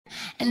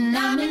And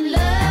I'm in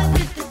love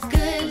with the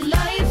good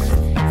life.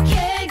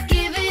 Can't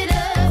give it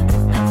up.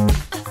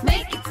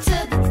 Make it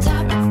to the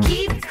top.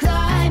 Keep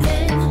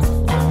climbing.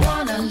 I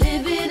wanna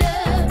live it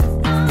up.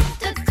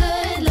 The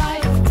good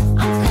life.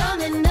 I'm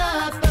coming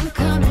up. I'm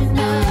coming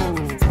up.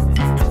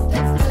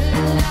 The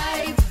good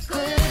life.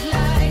 Good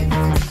life.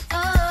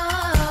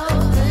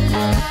 Oh, good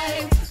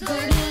life.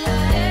 Good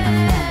life.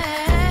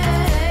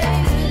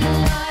 Good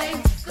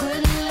life.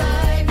 Good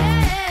life.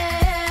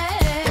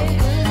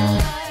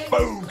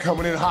 Boom,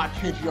 coming in hot,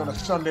 Chinchy, on a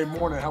Sunday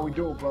morning. How we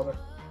doing, brother?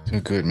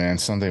 Doing good, man.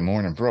 Sunday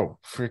morning, bro.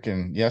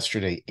 Freaking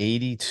yesterday,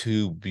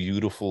 82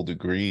 beautiful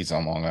degrees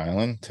on Long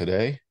Island.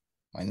 Today,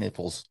 my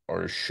nipples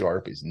are as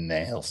sharp as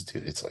nails,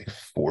 dude. It's like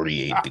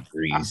 48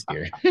 degrees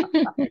here.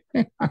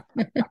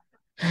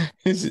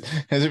 Has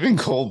it been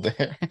cold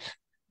there? I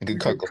could You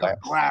cut could cut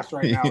glass. glass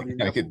right now. with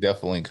your I could nipples.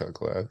 definitely cut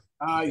glass.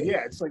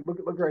 Yeah, it's like look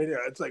right here.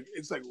 It's like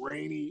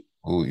rainy.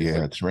 Oh,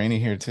 yeah, it's rainy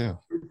here too.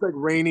 It's like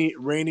rainy,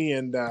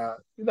 and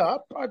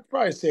I'd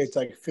probably say it's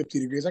like 50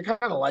 degrees. I kind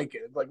of like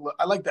it. Like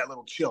I like that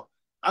little chill.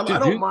 I Dude,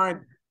 don't mind.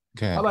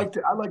 okay. I like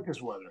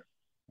this weather.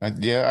 I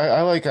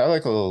like a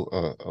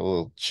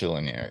little chill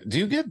in here. Do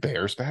you get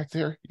bears back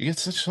there? You get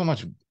so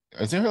much.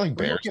 Is there like We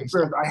bears don't get and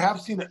stuff?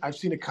 birds. I've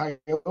seen a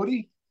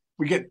coyote.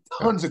 We get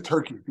tons of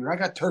turkeys, dude. I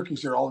got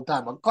turkeys here all the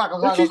time. Like, clack,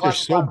 clack, clack, Turkeys are clack,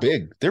 so clack.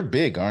 big. They're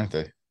big, aren't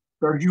they?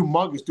 They're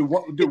humongous, dude.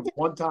 Dude,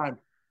 one time,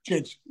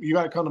 Chinch, you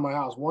got to come to my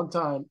house. One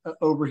time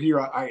over here,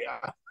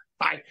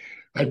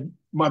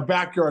 my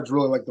backyard's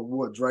really like the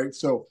woods, right?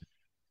 So,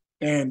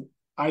 and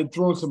I'd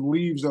thrown some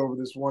leaves over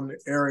this one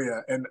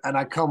area, and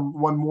I come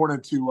one night,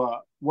 it's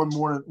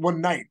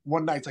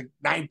like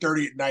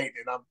 9:30 at night,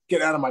 and I'm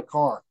getting out of my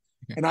car,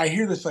 and I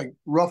hear this like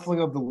ruffling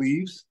of the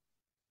leaves.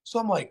 So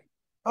I'm like,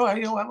 oh,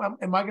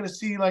 am I going to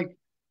see like,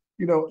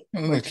 A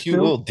like cute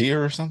still? little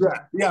deer or something.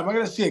 Yeah. Am I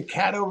gonna see a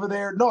cat over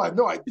there? No, I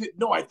did.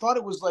 No, I thought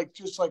it was like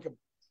just like a.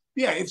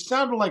 Yeah, it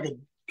sounded like a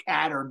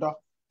cat or a dog.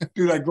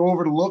 Dude, I go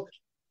over to look.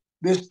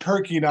 This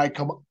turkey and I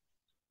come,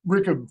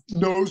 Rick,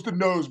 nose to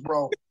nose,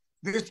 bro.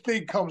 This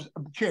thing comes,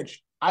 Chinch.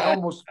 I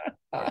almost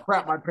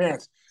crap my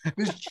pants.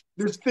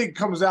 This thing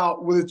comes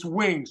out with its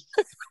wings.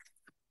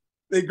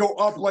 They go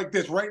up like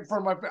this, right in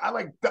front of my face.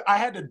 I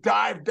had to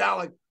dive down,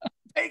 like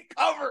take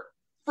cover.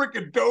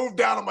 Freaking dove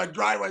down on my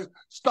driveway,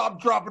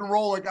 stopped, drop, and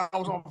roll like I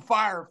was on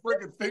fire.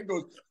 Freaking thing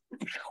goes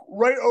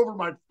right over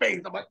my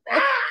face. I'm like,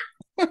 ah!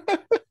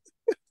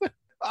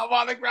 I'm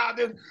on the ground,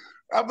 dude.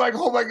 I'm like,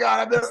 oh my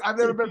god, I've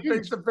never been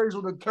face to face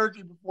with a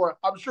turkey before.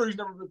 I'm sure he's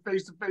never been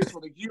face to face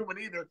with a human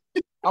either.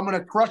 I'm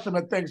gonna crush him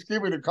at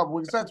Thanksgiving in a couple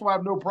weeks. That's why I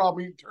have no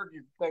problem eating turkey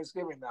at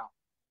Thanksgiving now.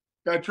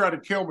 Guy tried to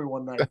kill me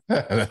one night.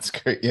 That's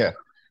great. Yeah,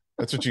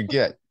 that's what you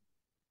get.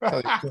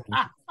 What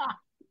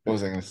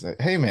was I going to say?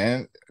 Hey,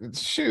 man,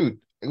 shoot,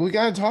 we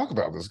got to talk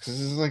about this because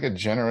this is like a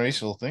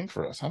generational thing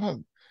for us. How about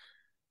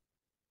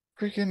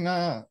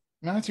freaking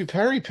Matthew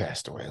Perry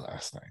passed away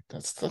last night?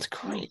 That's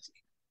crazy.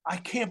 I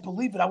can't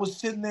believe it. I was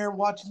sitting there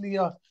watching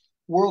the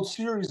World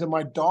Series, and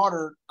my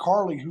daughter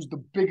Carly, who's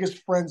the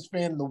biggest Friends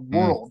fan in the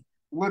world,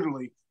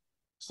 literally,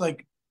 it's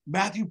like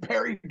Matthew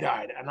Perry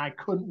died, and I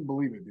couldn't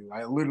believe it, dude.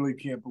 I literally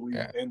can't believe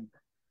it. And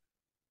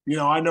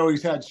I know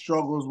he's had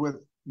struggles with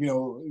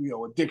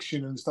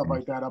addiction and stuff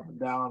like that up and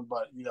down,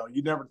 but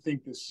you never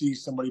think to see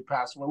somebody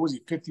pass away. Was he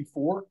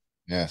 54?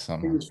 Yeah, I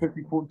think he was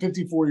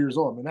 54 years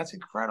old. I mean, that's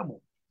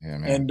incredible. Yeah,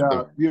 man. And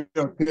to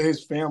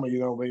his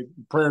family,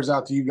 prayers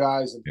out to you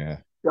guys. And yeah.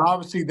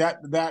 Obviously, they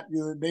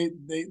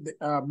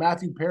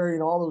Matthew Perry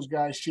and all those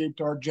guys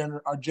shaped our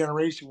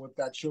generation with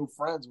that show.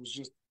 Friends was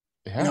just,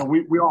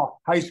 we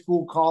all high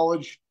school,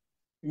 college,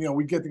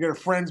 we get together,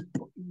 friends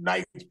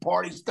night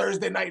parties,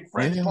 Thursday night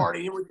friends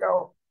party. Here we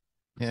go.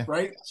 Yeah.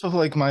 Right. So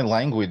like my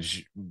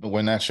language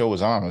when that show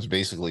was on was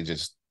basically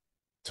just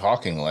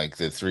talking like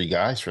the three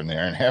guys from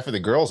there, and half of the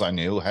girls I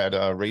knew had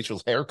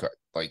Rachel's haircut.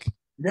 Like it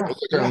was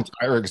like her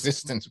entire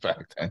existence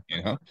back then.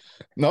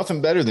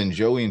 Nothing better than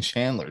Joey and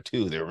Chandler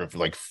too. They were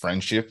like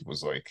friendship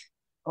was like.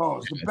 Oh,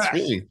 it's the best.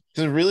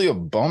 It's really a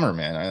bummer,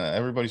 man.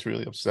 Everybody's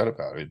really upset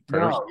about it.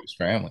 Prayers to his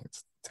family.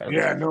 It's terrible.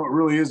 Yeah, no, it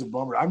really is a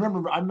bummer. I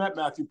remember I met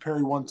Matthew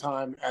Perry one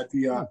time at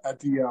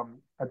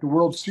the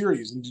World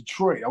Series in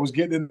Detroit. I was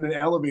getting in the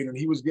elevator,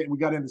 and we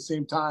got in at the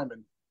same time,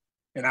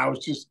 and I was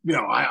just,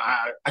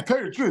 I tell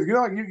you the truth,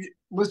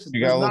 listen,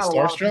 you got a little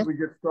starstruck? We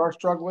get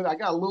starstruck with. I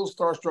got a little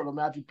starstruck with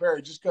Matthew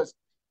Perry just because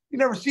you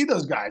never see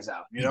those guys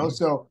out,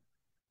 So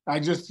I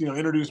just,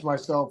 introduced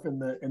myself in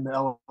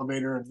the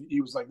elevator, and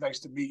he was like, "Nice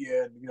to meet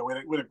you." And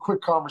we had a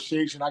quick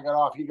conversation. I got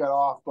off, he got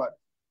off, but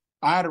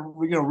I had a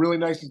really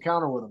nice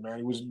encounter with him,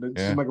 man.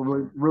 Seemed like a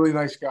really really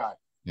nice guy.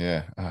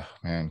 Yeah, oh,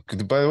 man.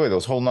 By the way,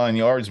 those whole 9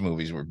 Yards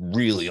movies were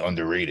really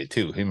underrated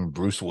too. Him and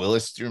Bruce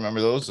Willis. Do you remember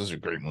those? Those are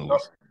great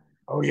movies.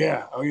 Oh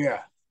yeah.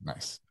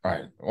 Nice. All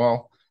right.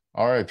 Well,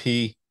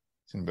 R.I.P.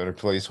 It's in a better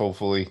place,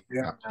 hopefully.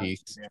 Yeah.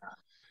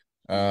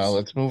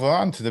 Let's move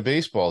on to the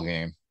baseball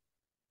game.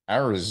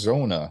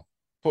 Arizona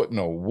putting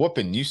a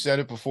whooping. You said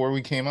it before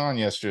we came on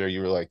yesterday. You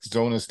were like,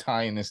 Zona's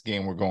tying this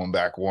game. We're going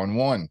back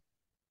 1-1.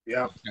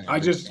 Yeah. Yeah, I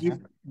but- just,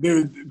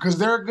 dude, because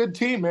they're a good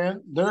team,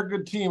 man. They're a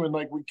good team. And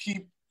like we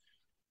keep,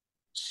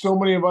 so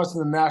many of us in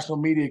the national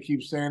media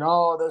keep saying,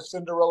 oh, they're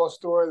Cinderella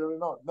story.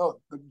 No, no.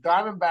 The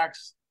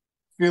Diamondbacks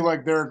feel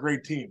like they're a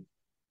great team.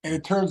 And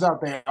it turns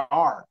out they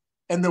are.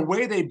 And the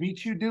way they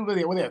beat you, dude,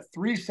 they had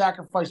 3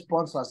 sacrifice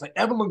bunts last night.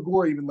 Evan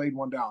Longoria even laid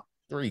one down.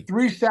 Three.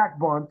 3 sack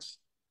bunts.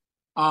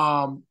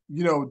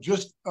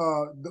 Just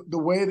the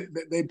way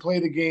that they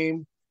play the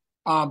game.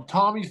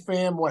 Tommy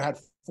Pham, had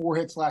 4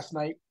 hits last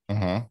night,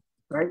 Uh-huh.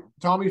 right?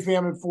 Tommy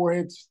Pham had 4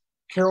 hits.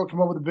 Carroll came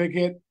up with a big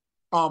hit.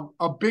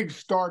 A big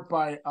start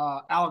by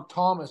Alec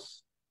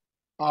Thomas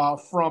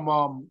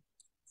from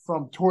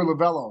Torey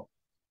Lovullo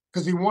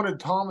because he wanted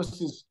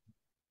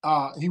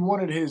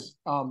his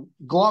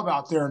glove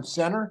out there in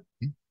center,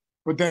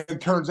 but then it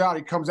turns out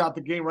he comes out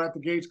the game right at the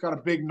gates, got a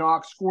big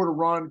knock, scored a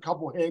run,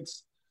 couple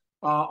hits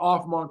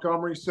off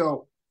Montgomery.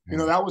 So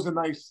that was a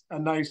nice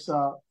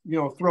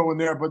throw in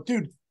there. But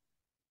dude,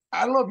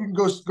 I don't know if you can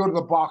go to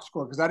the box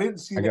score because I didn't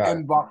see the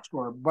end box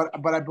score, but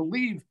I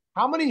believe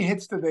how many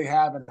hits did they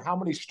have and how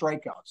many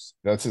strikeouts?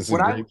 That's a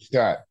great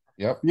stat.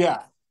 Yep.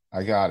 Yeah.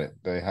 I got it.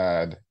 They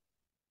had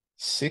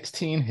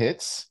 16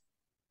 hits.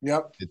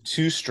 Yep. The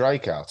 2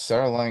 strikeouts.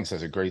 Sarah Langs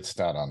has a great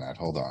stat on that.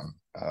 Hold on.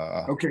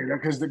 Okay,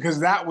 because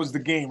that was the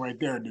game right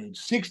there, dude.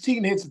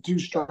 16 hits and 2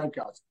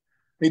 strikeouts.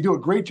 They do a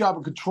great job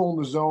of controlling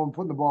the zone,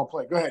 putting the ball in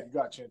play. Go ahead, you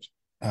got it,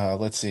 Chinch.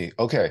 Let's see.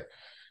 Okay.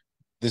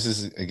 This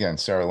is again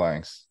Sarah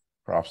Langs.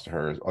 Props to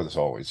her. As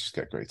always, she's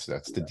got great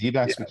stats. The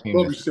D-backs became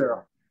love you,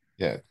 Sarah.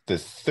 the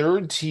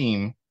 3rd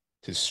team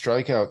to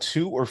strike out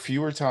 2 or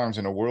fewer times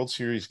in a World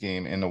Series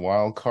game in the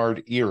wild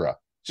card era.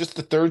 Just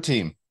the 3rd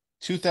team.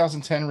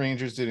 2010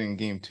 Rangers did it in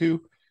game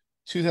 2.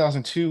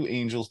 2002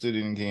 Angels did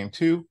it in game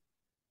 2.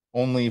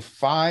 Only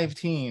 5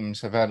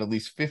 teams have had at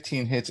least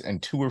 15 hits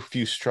and 2 or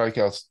few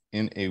strikeouts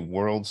in a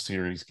World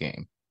Series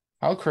game.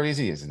 How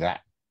crazy is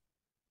that?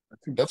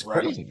 That's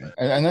crazy, man.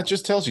 And that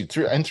just tells you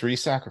 3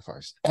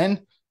 sacrifice.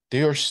 And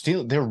they're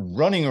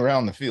running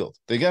around the field.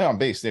 They get on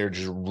base, they're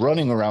just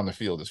running around the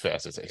field as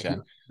fast as they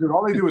can. Dude,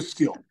 all they do is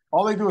steal.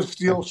 All they do is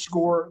steal,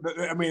 score.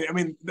 I mean,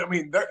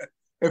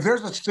 if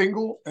there's a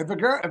single, if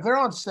they're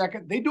on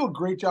second, they do a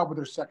great job with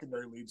their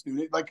secondary leads,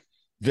 dude. Like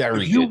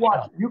Very if you good.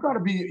 watch, you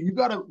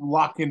gotta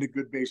lock into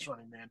good base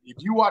running, man.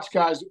 If you watch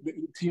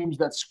teams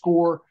that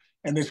score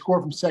and they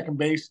score from second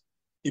base,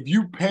 if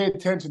you pay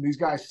attention to these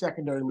guys'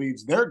 secondary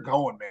leads, they're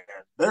going, man.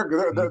 They're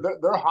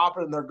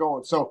hopping and they're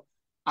going. So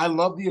I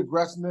love the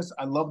aggressiveness.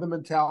 I love the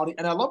mentality,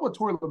 and I love what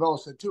Torey Lovullo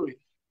said too.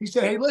 He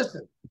said, "Hey,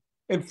 listen,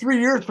 in 3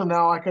 years from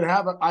now, we could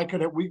have a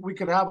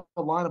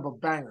lineup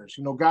of bangers.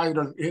 Guys that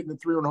are hitting the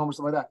 3-run homers,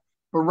 stuff like that.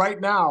 But right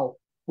now,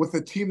 with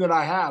the team that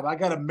I have, I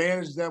got to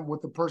manage them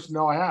with the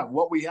personnel I have.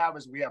 What we have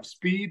is we have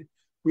speed,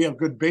 we have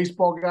good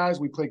baseball guys,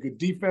 we play good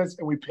defense,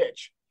 and we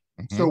pitch.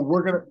 Mm-hmm. So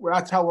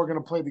that's how we're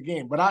gonna play the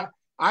game. But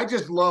I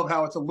just love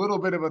how it's a little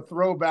bit of a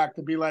throwback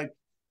to be like,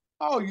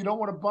 oh, you don't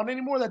want to bunt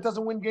anymore? That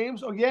doesn't win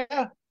games? Oh,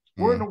 yeah.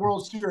 We're in the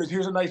World Series.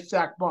 Here's a nice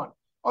sack bunt.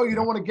 Oh, you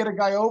don't want to get a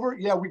guy over?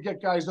 Yeah, we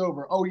get guys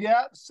over. Oh,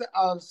 yeah,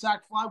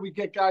 sack fly, we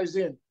get guys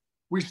in.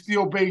 We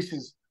steal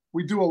bases.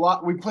 We do a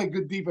lot. We play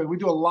good defense. We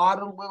do a lot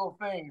of little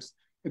things.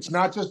 It's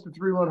not just the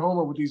 3-run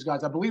homer with these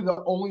guys. I believe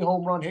the only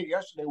home run hit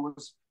yesterday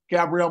was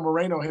Gabriel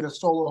Moreno hit a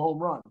solo home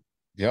run.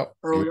 Yep.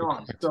 Early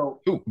on.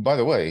 So, by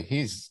the way,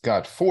 he's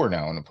got 4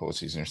 now in the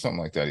postseason or something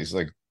like that. He's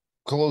like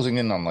closing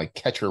in on like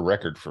catcher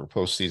record for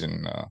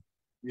postseason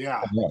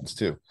runs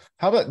too.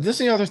 How about this?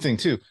 Is the other thing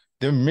too.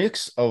 The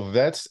mix of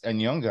vets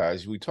and young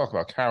guys. We talk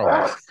about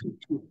Carol.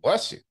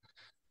 Bless you.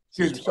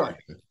 Excuse me, sorry.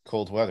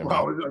 Cold weather.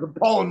 Wow, the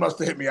pollen must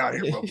have hit me out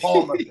here, bro.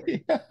 Pollen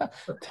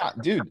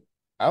Dude,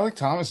 Alec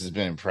Thomas has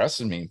been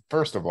impressing me.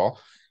 First of all,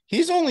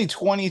 he's only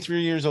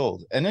 23 years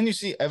old. And then you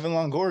see Evan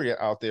Longoria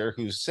out there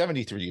who's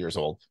 73 years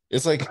old.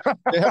 It's like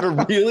they have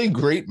a really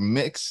great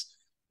mix.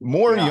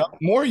 More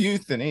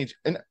youth than age.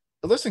 And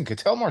listen,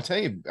 Ketel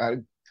Marte,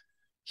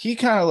 he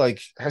kind of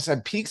like has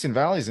had peaks and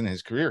valleys in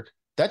his career.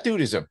 That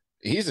dude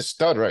he's a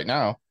stud right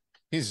now.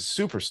 He's a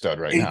super stud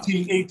right now.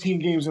 18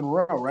 games in a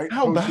row, right?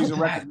 How about Postseason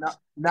that? record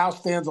now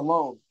stands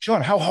alone.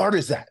 Sean, how hard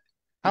is that?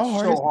 How It's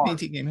hard so is hard.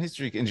 the 18-game hit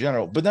streak in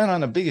general? But then on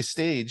the biggest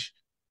stage,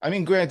 I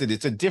mean, granted,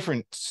 it's a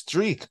different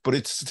streak, but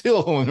it's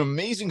still an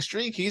amazing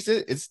streak. He's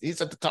at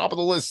the top of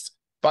the list.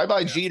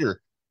 Bye-bye,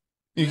 Jeter.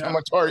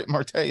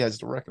 Marte has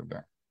the record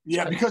there.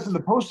 Yeah, because in the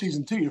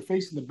postseason too, you're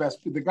facing the best.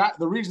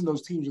 The reason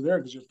those teams are there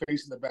is because you're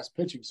facing the best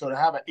pitching. So to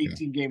have an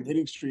 18-game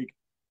hitting streak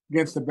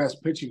against the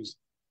best pitchings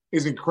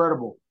is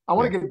incredible. I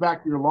want to get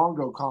back to your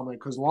Longo comment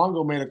because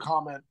Longo made a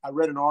comment. I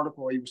read an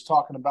article where he was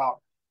talking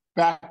about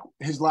back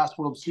his last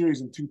World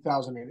Series in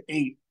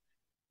 2008.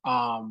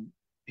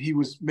 He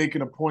was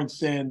making a point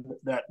saying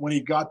that when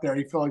he got there,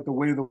 he felt like the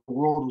weight of the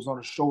world was on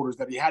his shoulders,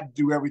 that he had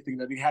to do everything,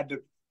 that he had to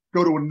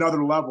go to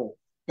another level,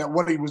 that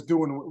what he was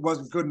doing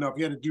wasn't good enough.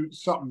 He had to do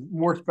something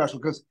more special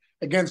because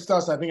against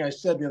us, I think I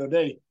said the other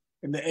day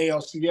in the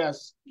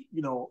ALCS,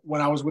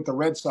 when I was with the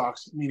Red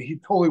Sox, I mean, he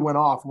totally went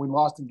off and we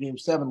lost in Game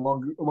 7.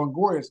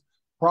 Longoria's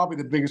probably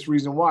the biggest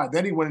reason why.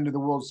 Then he went into the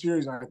World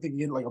Series and I think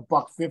he hit like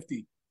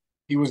 $150.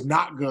 He was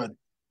not good.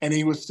 And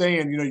he was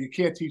saying, you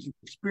can't teach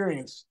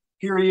experience.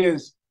 Here he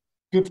is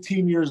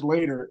 15 years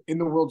later in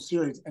the World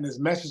Series, and his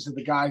message to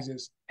the guys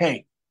is,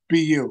 hey,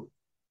 be you.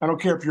 I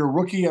don't care if you're a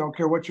rookie. I don't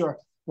care what you are.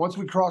 Once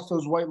we cross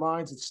those white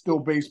lines, it's still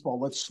baseball.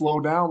 Let's slow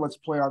down. Let's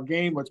play our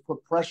game. Let's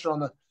put pressure on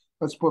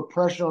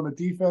the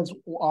defense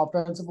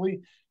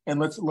offensively, and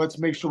let's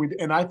make sure we.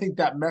 And I think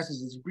that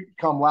message has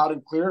become loud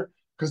and clear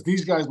because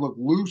these guys look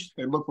loose.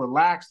 They look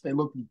relaxed. They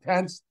look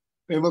intense.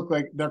 They look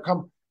like they're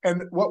come.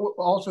 And what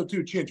also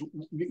too, Chinch, do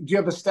you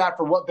have the stat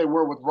for what they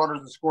were with runners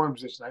in scoring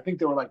position? I think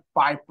they were like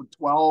 5 for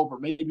 12, or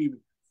maybe even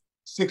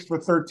 6 for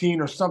 13,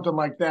 or something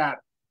like that.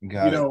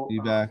 Got it.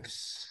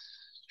 D-backs,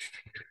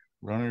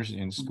 runners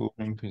in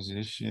scoring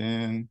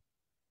position.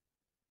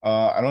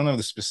 I don't know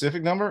the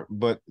specific number,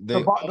 but they at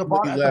the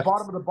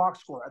bottom of the box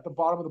score. At the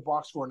bottom of the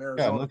box score in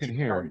Arizona. Yeah, I'm looking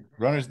here.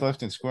 Runners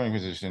left in scoring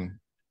position.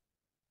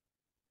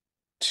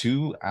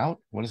 2 out.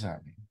 What does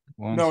that mean?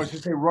 No, it's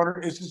just a runner.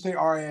 It's just a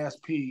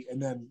RISP,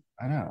 and then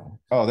I know.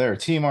 Oh, there,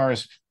 team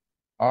RISP.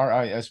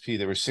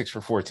 They were 6 for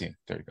 14.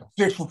 There you go.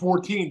 6 for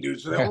 14, dude.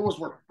 So they almost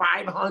were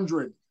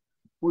 500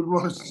 with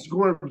runners in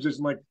scoring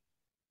position. Like,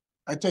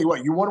 I tell you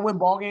what, you want to win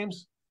ball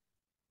games,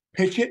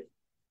 pitch it,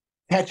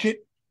 catch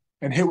it,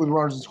 and hit with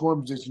runners in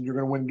scoring position. You're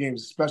going to win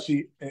games,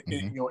 especially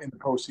in the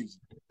postseason,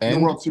 in the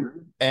World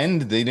Series.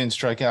 And they didn't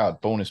strike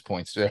out. Bonus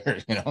points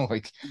there.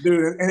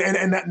 Dude,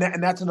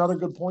 and that's another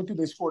good point too.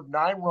 They scored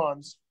 9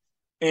 runs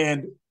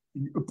and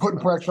putting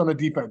pressure on the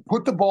defense.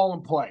 Put the ball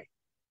in play.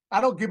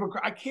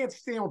 I can't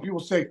stand when people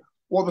say,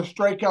 well, the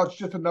strikeout's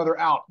just another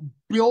out.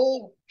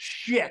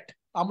 Bullshit.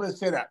 I'm going to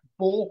say that.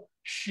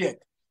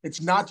 Bullshit.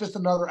 It's not just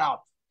another out.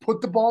 Put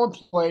the ball in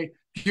play.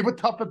 Give a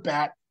tough at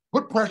bat.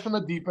 Put pressure on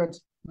the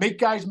defense. Make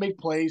guys make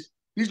plays.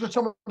 These are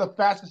some of the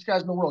fastest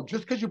guys in the world.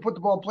 Just because you put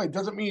the ball in play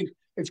doesn't mean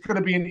it's going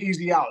to be an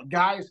easy out.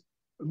 Guys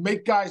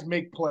make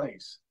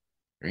plays.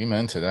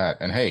 Amen to that.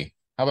 And hey,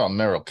 how about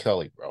Merrill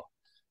Kelly, bro?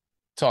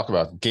 Talk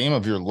about game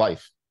of your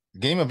life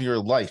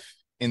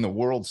in the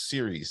World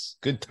Series.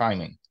 Good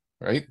timing,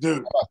 right?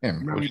 Dude,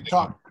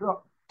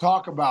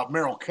 talk about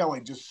Merrill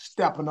Kelly just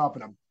stepping up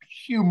in a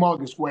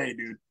humongous way,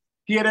 dude.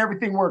 He had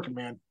everything working,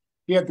 man.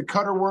 He had the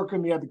cutter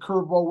working, he had the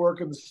curveball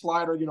working, the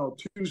slider,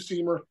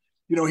 two-seamer.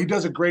 He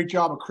does a great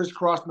job of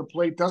crisscrossing the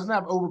plate. Doesn't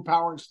have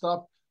overpowering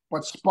stuff,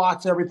 but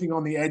spots everything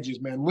on the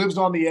edges, man. Lives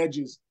on the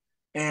edges.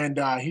 And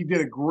he did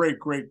a great,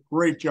 great,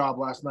 great job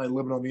last night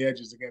living on the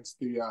edges against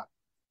the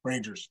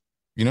Rangers.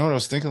 You know what I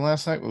was thinking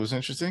last night? What was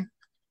interesting?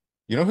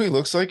 You know who he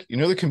looks like? You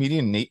know the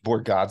comedian Nate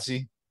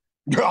Bargatze?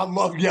 I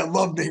love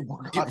Nate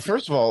Bargatze.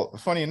 First of all,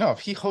 funny enough,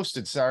 he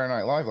hosted Saturday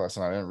Night Live last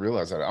night. I didn't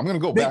realize that. I'm going to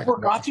go Nate back. Nate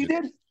Bargatze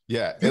did?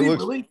 Yeah,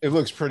 it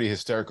looks pretty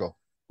hysterical.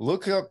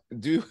 Look up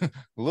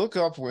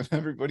when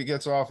everybody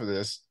gets off of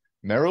this.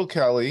 Merrill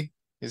Kelly,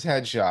 his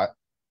headshot,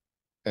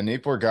 and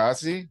Nate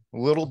Bargatze, a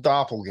little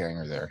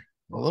doppelganger there.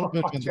 A little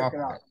bit of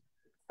doppelganger.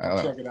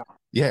 Check it out.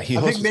 Yeah, I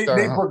think Nate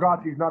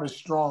Bargatze is not as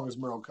strong as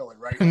Merrill Kelly,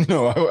 right?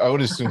 No, I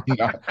would assume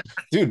not.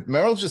 Dude,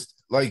 Merrill just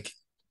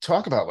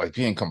talk about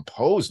being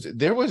composed.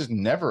 There was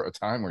never a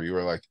time where you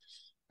were like,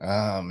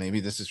 maybe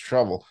this is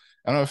trouble.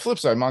 And on the flip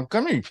side,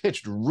 Montgomery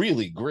pitched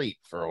really great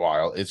for a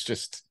while. It's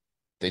just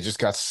they just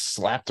got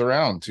slapped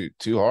around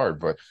too hard.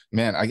 But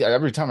man,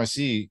 every time I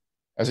see,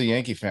 as a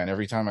Yankee fan,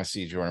 every time I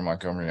see Jordan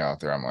Montgomery out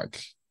there, I'm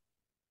like,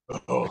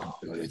 what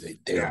did they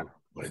do? Yeah.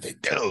 What did they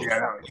do? Yeah,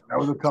 that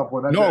was a tough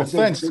one. No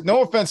offense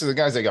to the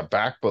guys that got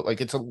back, but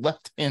it's a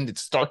left-handed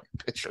starting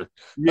pitcher.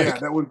 Yeah,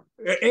 that was,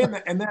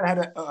 and that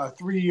had a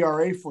 3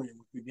 ERA for you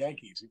with the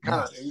Yankees. It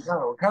kind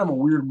of a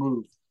weird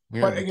move.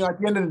 But at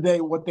the end of the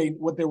day, what they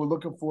were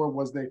looking for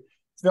was they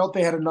felt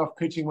they had enough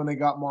pitching when they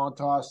got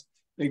Montas.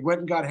 They went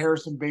and got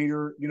Harrison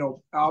Bader.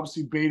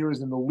 Obviously Bader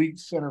is an elite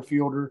center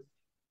fielder.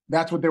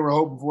 That's what they were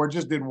hoping for. It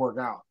just didn't work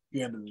out at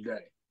the end of the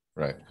day.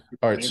 Right.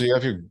 All right. So you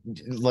have your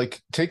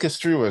take us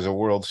through as a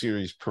World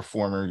Series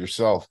performer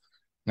yourself.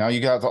 Now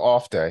you got the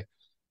off day.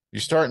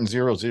 You're starting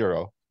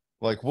 0-0.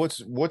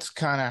 What's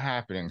kind of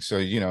happening? So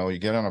you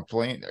get on a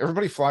plane.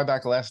 Everybody fly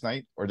back last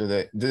night, or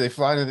did they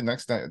fly to the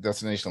next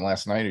destination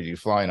last night, or do you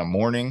fly in a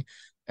morning?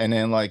 And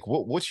then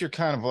what's your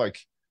kind of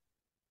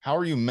how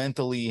are you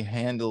mentally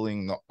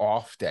handling the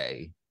off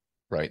day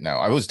right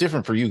now? It was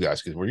different for you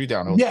guys because were you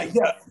down? Yeah.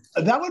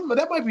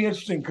 That might be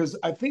interesting because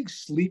I think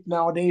sleep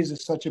nowadays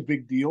is such a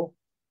big deal.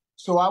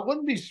 So I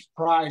wouldn't be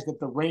surprised if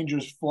the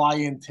Rangers fly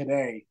in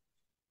today.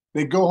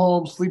 They go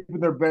home, sleep in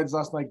their beds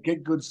last night,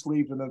 get good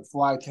sleep, and then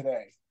fly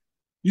today.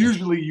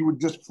 Usually you would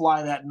just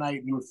fly that night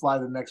and you would fly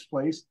to the next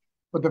place.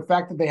 But the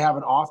fact that they have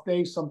an off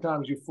day,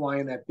 sometimes you fly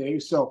in that day.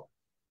 So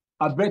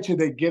I bet you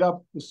they get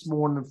up this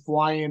morning and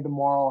fly in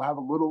tomorrow, have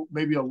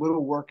maybe a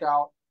little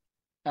workout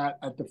at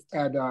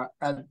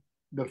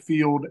the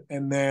field,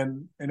 and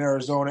then in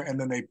Arizona, and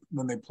then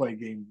they play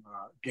game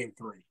 3.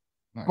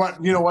 Nice.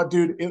 But you know what,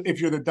 dude?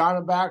 If you're the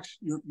Diamondbacks,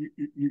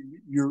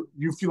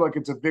 you feel like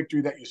it's a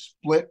victory that you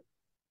split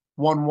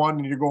 1-1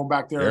 and you're going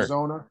back to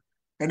Arizona.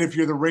 And if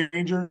you're the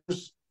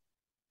Rangers,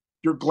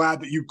 you're glad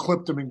that you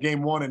clipped them in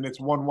game one and it's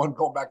 1-1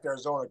 going back to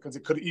Arizona because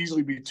it could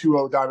easily be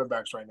 2-0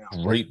 Diamondbacks right now.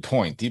 Great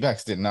point.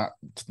 D-backs did not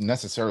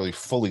necessarily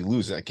fully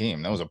lose that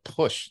game. That was a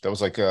push. That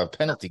was like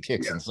penalty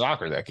kicks in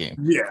soccer that game.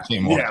 Yeah,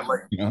 Game yeah. one, Like,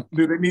 you know?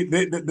 dude,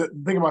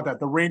 think about that.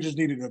 The Rangers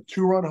needed a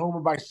 2-run homer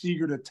by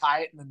Seager to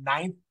tie it in the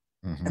ninth,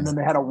 and then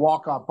they had a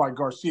walk-off by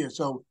Garcia.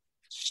 So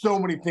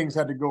many things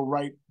had to go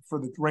right for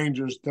the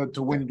Rangers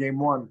to win game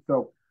one.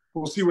 So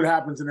we'll see what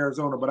happens in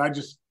Arizona. But I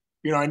just,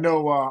 I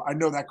know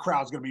that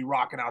crowd's going to be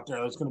rocking out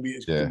there. It's going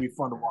to be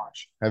fun to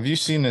watch. Have you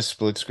seen this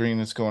split screen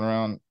that's going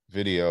around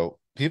video?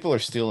 People are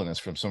stealing this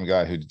from some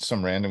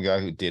random guy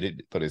who did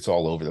it, but it's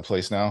all over the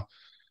place now.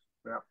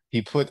 Yeah.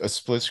 He put a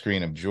split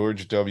screen of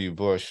George W.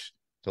 Bush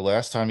the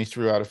last time he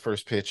threw out a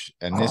first pitch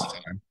and this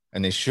time,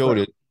 and they showed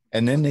it.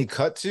 And then they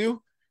cut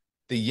to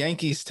the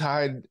Yankees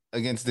tied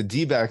against the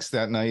D-backs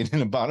that night in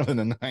the bottom of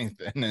the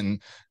ninth. And then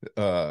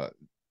the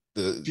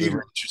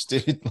Rangers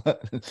did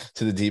it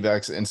to the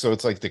D-backs. And so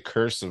it's like the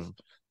curse of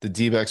the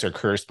D-backs are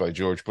cursed by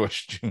George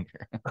Bush Jr.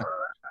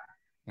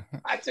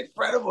 That's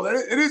incredible.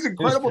 It is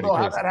incredible, though,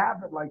 how that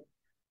happened. Like,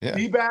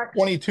 D-back.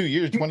 22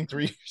 years,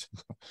 23 years.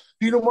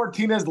 Tino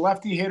Martinez,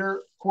 lefty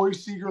hitter. Corey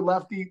Seager,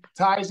 lefty,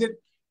 ties it.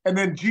 And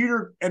then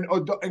Jeter and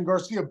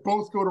Garcia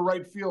both go to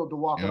right field to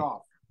walk it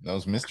off. That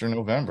was Mr.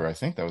 November. I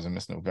think that was a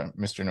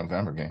Mr.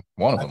 November game.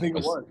 One of them. I think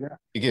it was,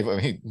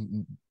 yeah.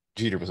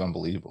 Jeter was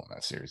unbelievable in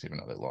that series, even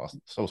though they lost.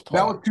 So was Paul.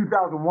 That was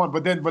 2001.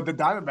 But the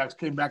Diamondbacks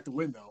came back to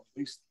win, though. At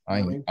least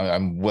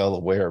I'm well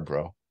aware,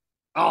 bro.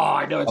 Oh,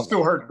 I know. It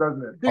still hurts,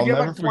 doesn't it? I'll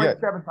never forget.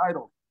 27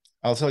 titles.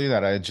 I'll tell you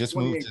that. I had just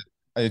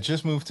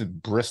moved to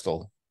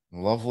Bristol,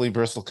 lovely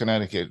Bristol,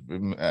 Connecticut,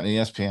 at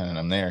ESPN, and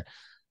I'm there.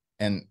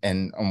 And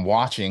I'm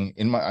watching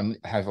I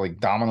have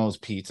like Domino's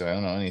Pizza. I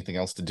don't know anything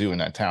else to do in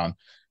that town.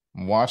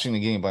 I'm watching the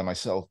game by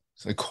myself.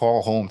 So I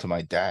call home to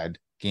my dad,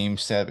 game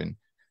 7,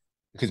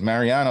 because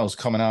Mariano's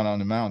coming out on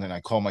the mound, and I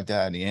call my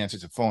dad, and he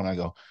answers the phone. I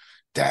go,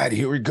 Dad,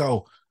 here we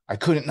go. I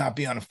couldn't not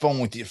be on the phone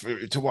with you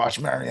to watch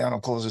Mariano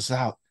close us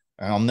out.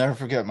 And I'll never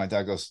forget. My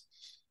dad goes,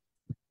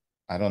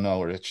 I don't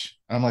know, Rich.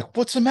 And I'm like,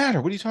 what's the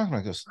matter? What are you talking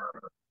about? He goes,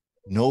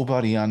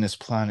 nobody on this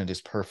planet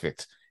is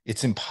perfect.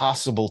 It's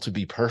impossible to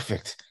be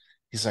perfect.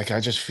 He's like,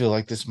 I just feel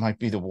like this might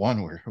be the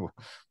one where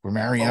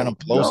Mariano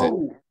blows it.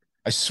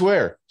 I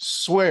swear.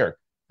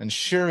 And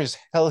sure as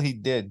hell he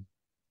did.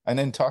 And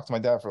then talked to my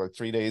dad for like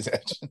 3 days.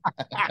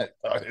 I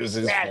thought it was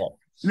his fault.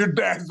 Your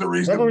dad's the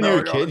reason. Remember when you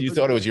were a kid, you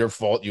thought it was your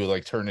fault. You would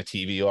like turn the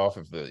TV off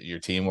if your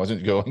team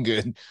wasn't going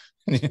good.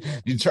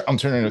 I'm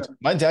turning it.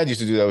 My dad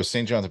used to do that with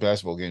St. John's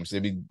basketball games.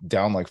 They'd be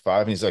down like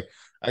 5, and he's like,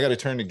 I got to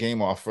turn the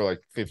game off for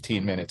like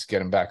 15 minutes,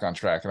 get him back on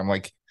track. And I'm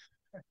like,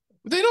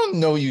 they don't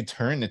know you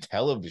turn the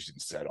television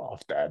set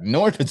off, Dad.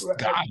 Nor does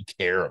God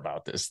care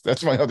about this.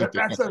 That's my other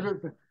thing.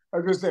 I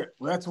was going to say,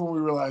 that's when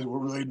we realized we're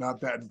really not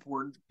that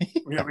important.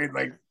 I mean,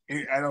 like,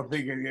 I don't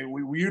think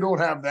you don't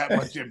have that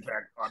much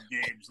impact on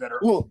games that are.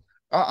 Well,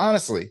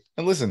 honestly,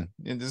 and listen,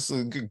 this is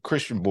a good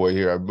Christian boy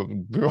here. I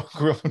grew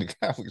up in the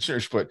Catholic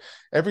Church, but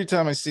every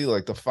time I see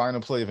like the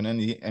final play of an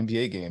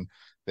NBA game,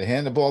 they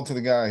hand the ball to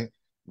the guy.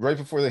 Right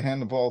before they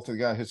hand the ball to the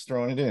guy who's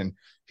throwing it in,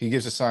 he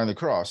gives a sign of the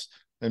cross.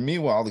 And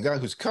meanwhile, the guy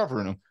who's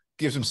covering him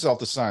gives himself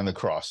the sign of the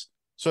cross.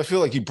 So I feel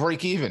like you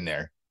break even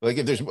there. Like,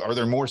 are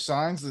there more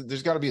signs?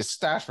 There's got to be a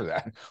stat for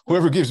that.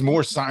 Whoever gives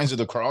more signs of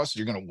the cross,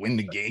 you're going to win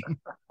the game.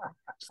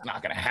 It's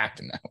not going to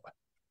happen that way.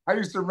 I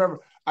used to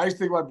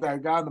think about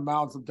that guy on the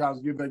mound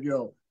sometimes, give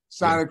that,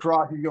 sign of the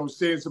cross, he goes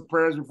saying some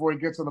prayers before he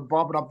gets on the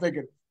bump. And I'm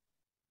thinking,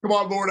 come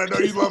on, Lord, I know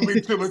you love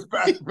me too. Let's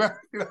pass back.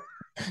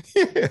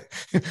 Yeah.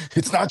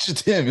 It's not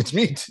just him, it's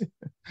me too.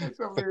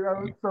 So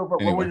anyway.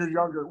 When you're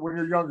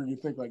younger, you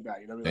think like that.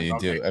 Yeah, you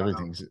do.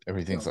 Everything's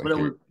like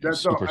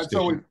that's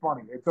always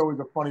funny. It's always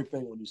a funny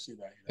thing when you see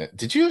that.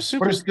 Did you have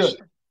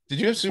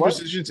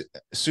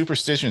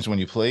superstitions when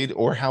you played,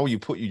 or how you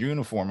put your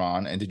uniform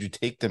on, and did you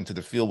take them to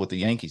the field with the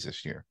Yankees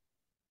this year?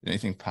 Did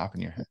anything pop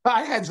in your head?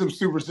 I had some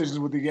superstitions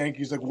with the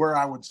Yankees, like where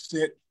I would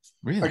sit.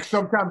 Really? Like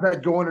sometimes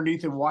I'd go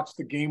underneath and watch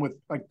the game with,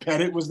 like,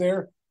 Pettit was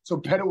there. So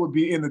Pettit would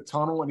be in the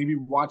tunnel and he'd be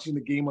watching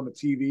the game on the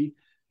TV.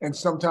 And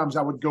sometimes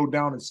I would go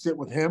down and sit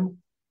with him.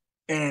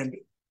 And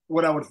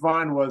what I would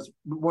find was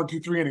 1,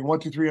 2, 3 inning, 1,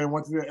 2, 3 inning,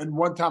 1, 2, 3. And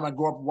one time I'd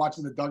go up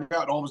watching the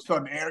dugout, and all of a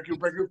sudden anarchy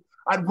would break loose.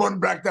 I'd run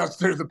back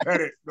downstairs to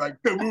Pettit, like,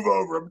 move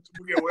over.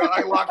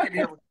 I lock in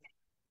here.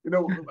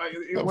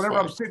 Whenever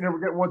I'm sitting here, we're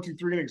getting 1, 2,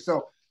 3 innings.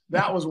 So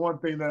that was one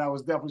thing that I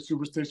was definitely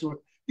superstitious with.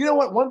 You know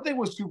what? One thing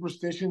with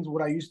superstitions,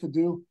 what I used to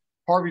do,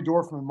 Harvey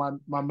Dorfman,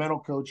 my mental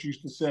coach,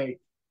 used to say,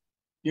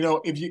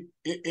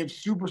 if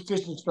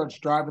superstition starts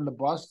driving the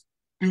bus,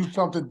 do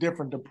something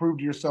different to prove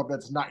to yourself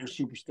that's not your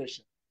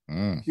superstition.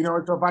 So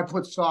if I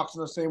put socks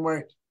in the same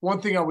way, one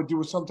thing I would do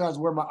is sometimes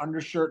wear my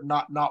undershirt,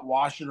 not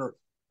wash it, or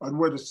I'd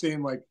wear the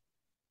same, like,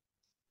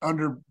 I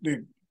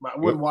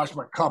wouldn't wash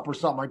my cup or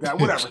something like that.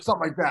 Whatever,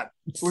 something like that.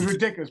 It was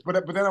ridiculous.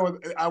 But then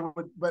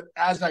but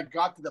as I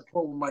got to the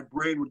point where my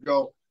brain would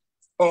go,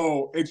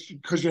 oh, it's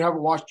because you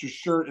haven't washed your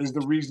shirt is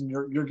the reason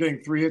you're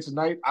getting 3 hits a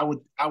night. I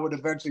would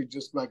eventually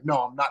just like, no,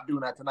 I'm not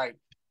doing that tonight.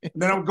 And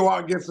then I would go out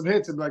and get some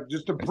hits and like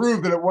just to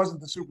prove that it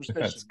wasn't the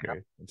superstition. That's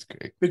great. That's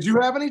great. Did you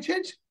have any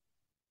change?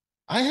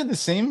 I had the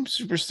same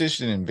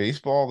superstition in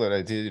baseball that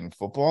I did in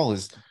football.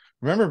 Is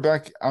remember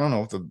back, I don't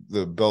know if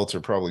the belts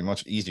are probably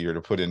much easier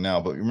to put in now,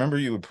 but remember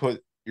you would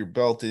put your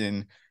belt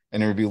in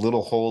and there would be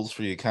little holes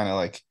for you kind of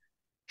like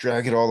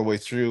drag it all the way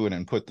through and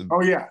then put the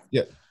Oh yeah.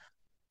 yeah.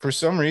 For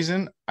some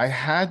reason, I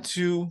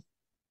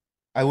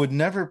would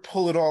never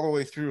pull it all the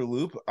way through a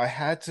loop. I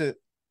had to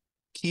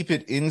keep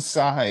it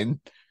inside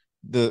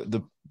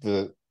the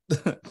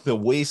the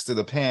waist of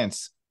the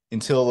pants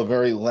until the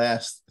very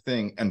last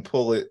thing and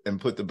pull it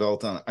and put the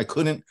belt on. I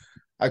couldn't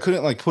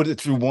like put it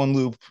through one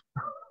loop,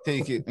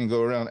 take it and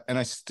go around. And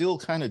I still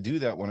kind of do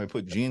that when I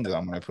put jeans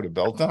on. When I put a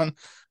belt on,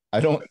 I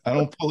don't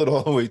pull it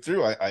all the way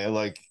through. I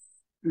like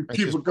You I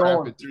keep just it wrap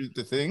going. it through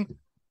the thing.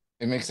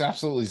 It makes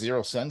absolutely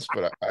zero sense,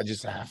 but I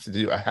just have to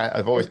do.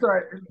 I've always It's all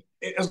right.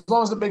 As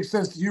long as it makes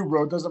sense to you,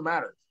 bro, it doesn't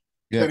matter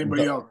to yeah.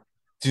 anybody else.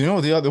 Do you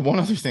know the one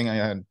other thing I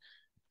had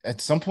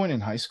at some point in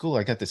high school?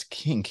 I got this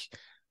kink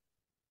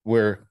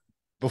where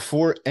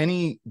before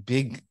any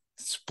big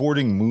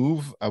sporting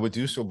move I would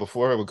do, so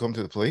before I would come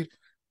to the plate,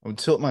 I would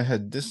tilt my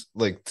head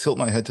tilt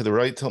my head to the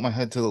right, tilt my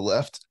head to the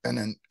left,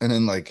 and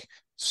then like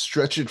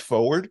stretch it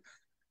forward.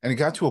 And it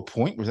got to a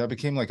point where that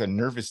became like a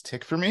nervous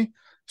tick for me.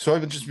 So I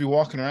would just be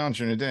walking around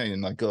during the day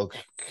and like go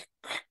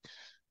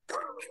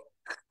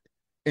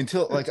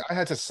until like I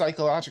had to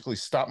psychologically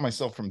stop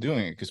myself from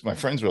doing it because my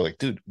friends were like,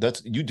 dude,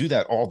 you do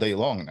that all day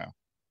long now.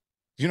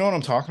 Do you know what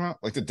I'm talking about?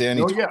 Like the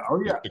Danny. Oh yeah,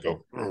 oh yeah. To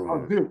go,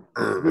 Oh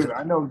dude,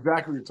 I know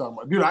exactly what you're talking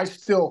about.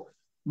 Dude,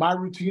 my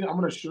routine, I'm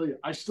gonna show you.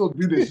 I still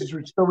do this. It's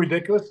so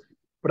ridiculous.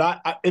 But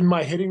I in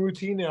my hitting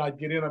routine, and I'd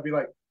get in, I'd be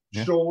like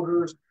Yeah.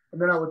 shoulders,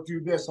 and then I would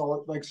do this.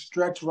 I'll like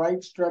stretch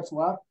right, stretch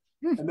left,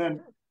 and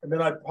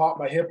then I'd pop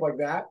my hip like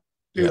that.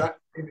 Dude, Yeah.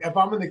 if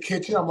I'm in the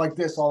kitchen, I'm like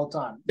this all the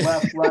time.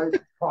 Left,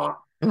 right,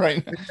 pop.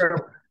 Right.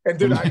 And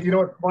dude, you know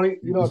what's funny?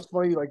 You know what's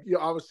funny? Like you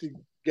obviously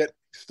get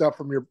stuff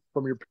from your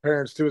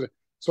parents too.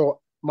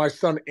 So my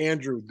son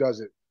Andrew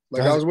does it.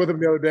 Like I was with him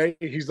the other day.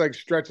 He's like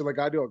stretching like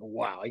I do. I go,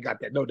 wow, he got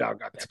that. No doubt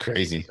got that. It's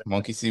crazy.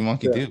 Monkey see,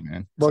 monkey Yeah. do,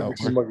 man.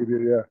 Monkey see, monkey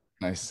do, yeah.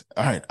 Nice.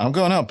 All right. I'm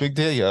going out. Big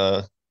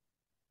day.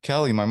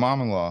 Kelly, my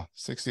mom-in-law,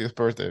 60th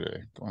birthday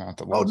today. Going out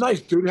to Oh, lunch.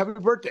 nice, dude. Happy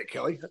birthday,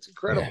 Kelly. That's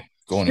incredible. Yeah,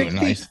 going to a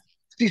 60? nice.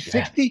 She's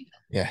 60?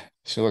 Yeah.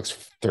 She looks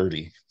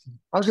 30.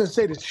 I was gonna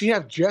say, did she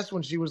have Jess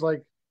when she was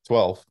like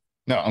 12.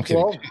 No, I'm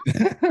 12?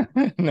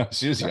 kidding. No,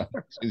 she was young.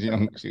 She was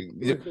young.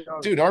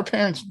 Dude, our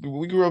parents,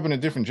 we grew up in a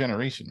different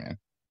generation, man.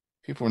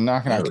 People were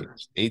knocking out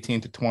kids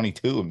 18 to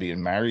 22 and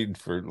being married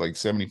for like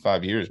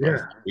 75 years. By the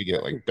time we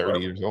get like 30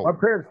 years old.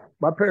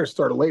 My parents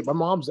started late. My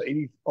mom's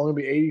only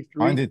be 83.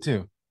 Mine did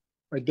too.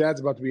 My dad's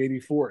about to be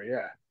 84.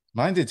 Yeah.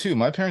 Mine did too.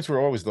 My parents were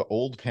always the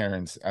old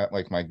parents at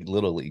like my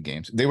little league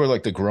games. They were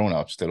like the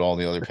grown-ups that all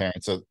the other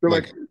parents. So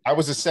like I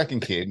was the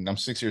second kid and I'm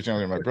 6 years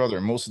younger than my brother,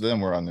 and most of them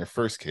were on their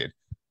first kid.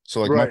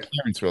 So like my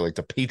parents were like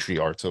the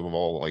patriarchs of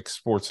all like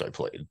sports I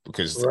played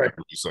because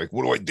everybody's like,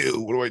 what do I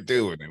do? What do I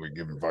do? And they would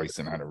give advice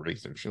on how to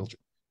raise their children.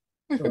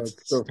 It's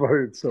so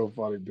funny. It's so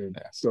funny, dude.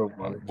 Yeah. So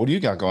funny. What do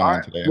you got going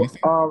on today? Anything?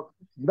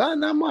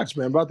 Not much,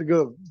 man. About to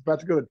go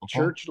to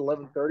church at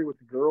 11:30 with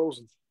the girls,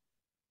 and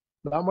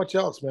not much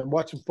else, man.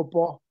 Watching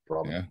football,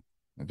 probably. Yeah,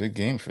 a big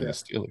game for the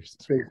Steelers.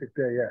 Basic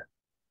day, yeah.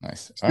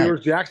 Nice.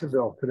 Steelers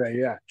Jacksonville today,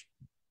 yeah.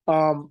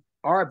 All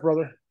right,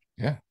 brother.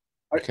 Yeah.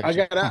 I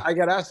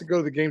got asked to go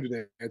to the game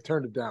today. I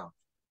turned it down.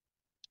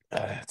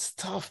 It's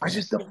tough. I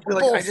just don't feel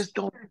like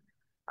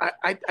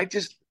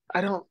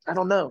I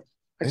don't know.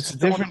 It's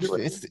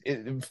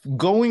different.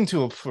 Going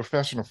to a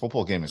professional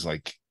football game is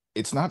like,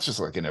 it's not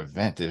just like an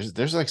event.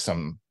 There's like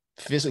some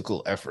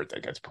physical effort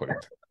that gets put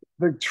into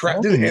the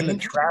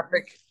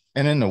traffic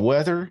and in the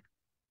weather.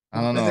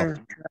 I don't know.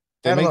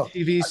 They make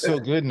TV so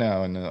good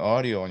now, and the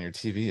audio on your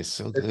TV is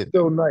so good. It's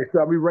so nice.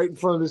 I'll be right in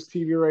front of this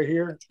TV right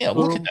here. Yeah,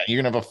 look at that.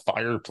 You're gonna have a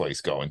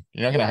fireplace going.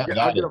 You're not gonna have that.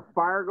 I get a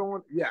fire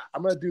going. Yeah,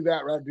 I'm gonna do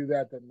that. Rather do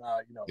that than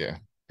Yeah,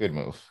 good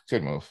move.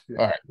 Good move. Yeah.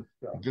 All right.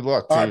 So. Good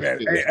luck. All right,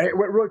 man. Hey,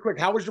 really quick.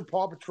 How was your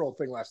Paw Patrol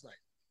thing last night?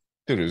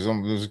 Dude, it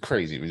was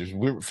crazy.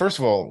 First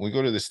of all, we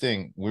go to this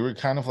thing. We were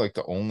kind of like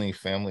the only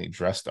family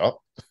dressed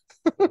up.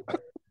 And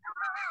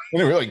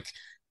there were like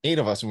 8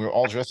 of us, and we were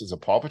all dressed as a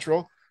Paw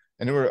Patrol.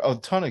 And there were a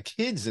ton of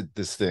kids at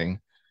this thing.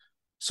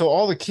 So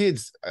all the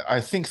kids,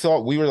 I think,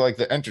 thought we were like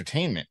the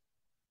entertainment.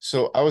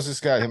 So I was this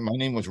guy. My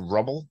name was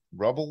Rubble.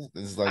 Rubble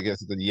is like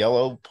the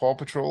yellow Paw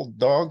Patrol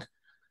dog.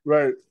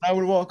 Right. I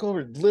would walk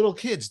over, little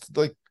kids,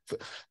 like,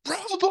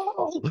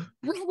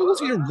 Rubble's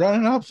here,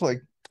 running up,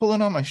 like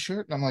pulling on my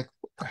shirt. And I'm like,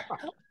 what the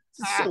hell?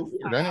 This is so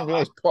weird. I didn't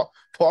realize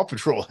Paw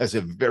Patrol has a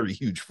very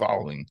huge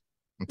following.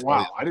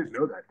 Wow, I didn't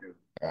know that,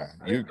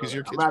 dude. Because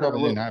your kids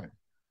probably didn't have it.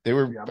 They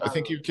were. I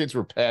think your kids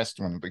were past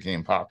when it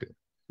became popular.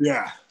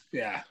 Yeah.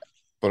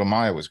 But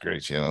Amaya was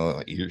great. She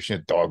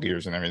had dog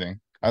ears and everything.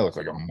 I look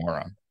like a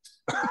moron.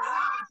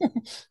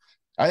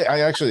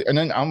 I actually, and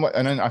then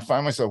I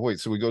find myself, wait,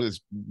 so we go to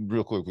this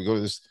real quick. We go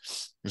to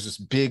there's this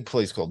big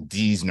place called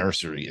Dee's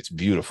Nursery. It's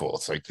beautiful.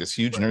 It's like this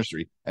huge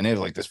nursery, and they have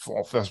like this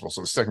fall festival.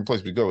 So the second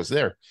place we go is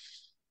there.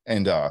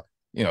 And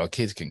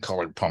kids can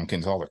color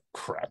pumpkins, all the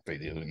crap they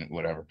do, and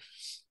whatever.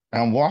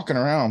 And I'm walking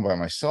around by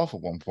myself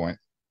at one point,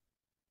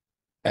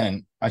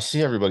 and I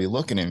see everybody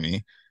looking at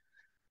me.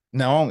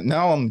 Now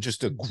I'm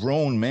just a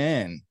grown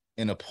man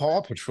in a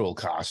Paw Patrol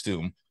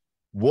costume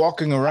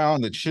walking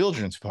around the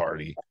children's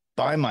party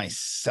by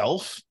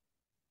myself.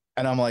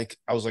 And I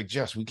was like,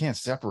 Jess, we can't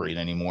separate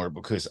anymore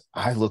because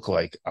I look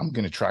like I'm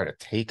going to try to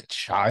take a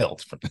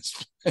child from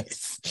this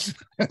place.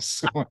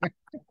 So,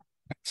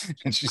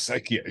 and she's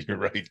like, yeah, you're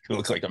right. You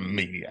look like a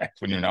maniac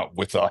when you're not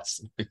with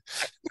us.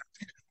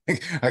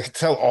 I could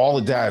tell all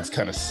the dads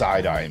kind of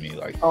side-eye me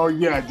like, oh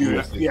yeah,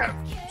 dude, yeah,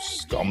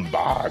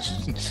 scumbag.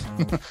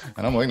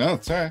 And I'm like, no,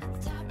 it's all right.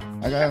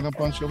 I got a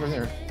bunch over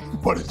there.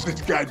 What is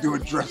this guy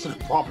doing dressing in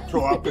Paw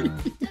Patrol out there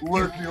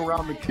lurking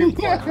around the kids'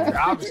 club?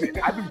 Obviously,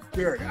 I've been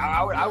scared.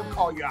 I would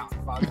call you out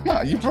about it.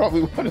 Yeah, you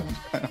probably would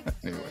have.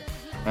 Anyway.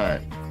 All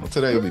right. Well,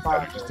 today will be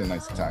better. Just a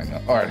nice time.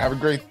 All right. Have a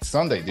great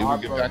Sunday, dude. We'll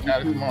get back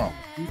at it tomorrow.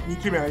 You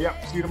too, man.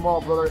 Yep. See you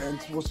tomorrow, brother. And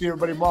we'll see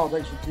everybody tomorrow.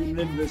 Thanks for tuning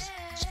in to this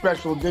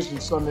special edition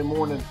Sunday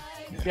morning.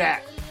 Yeah.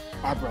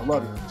 All right, bro.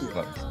 Love you. See you.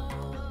 Love you.